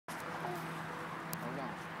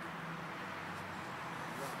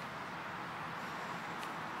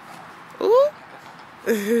Ooh.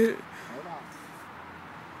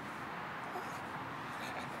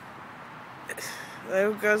 There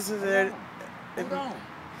we go to there. Hold on.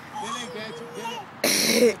 Then they got you.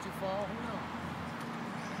 Then let you fall. Hold on.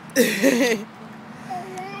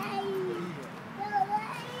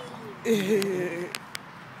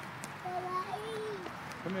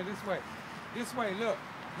 Come here this way. This way, look.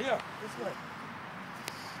 Here, this way.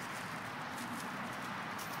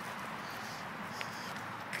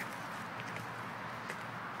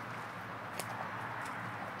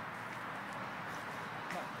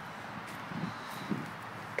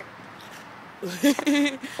 Bam.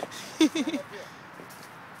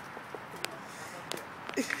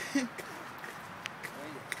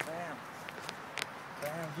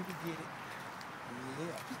 Bam, you can get it.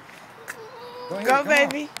 Yeah. Go ahead, go,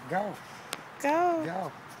 baby. On. Go. Go.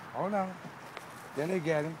 Go. Hold on. Then they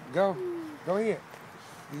got him. Go. Go ahead.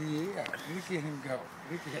 Yeah. Look at him go.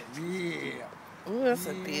 Look at him. Yeah. Ooh, that's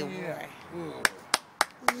a big boy. Ooh.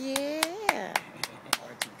 Yeah.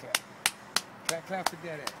 Clap. Clap, clap for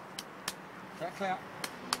daddy. Clap, clap.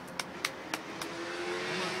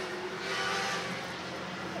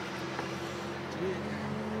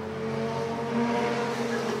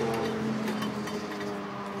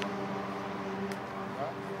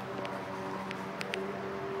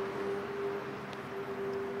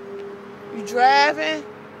 You driving?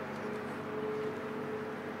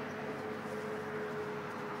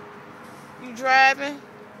 You driving?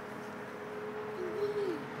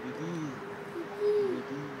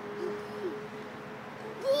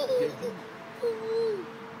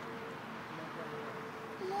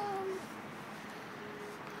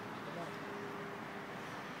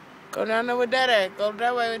 Go down there with that at. Go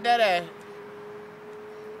that way with that at.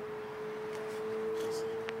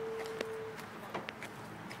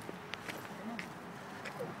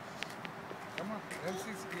 Come on. Let me see.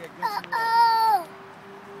 Yeah,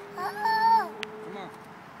 come on.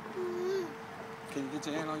 Can you get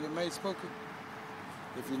your hand on your mace poker?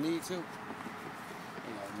 If you need to.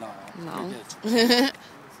 No. No. I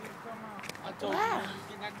told you when you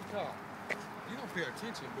get out the car. You don't pay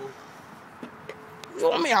attention, boo. You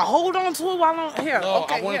want me to hold on to it while I'm here? No,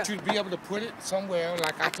 okay, I want you to be able to put it somewhere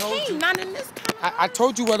like I told can't, you. not in this kind of I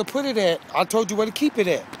told you where to put it at. I told you where to keep it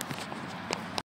at.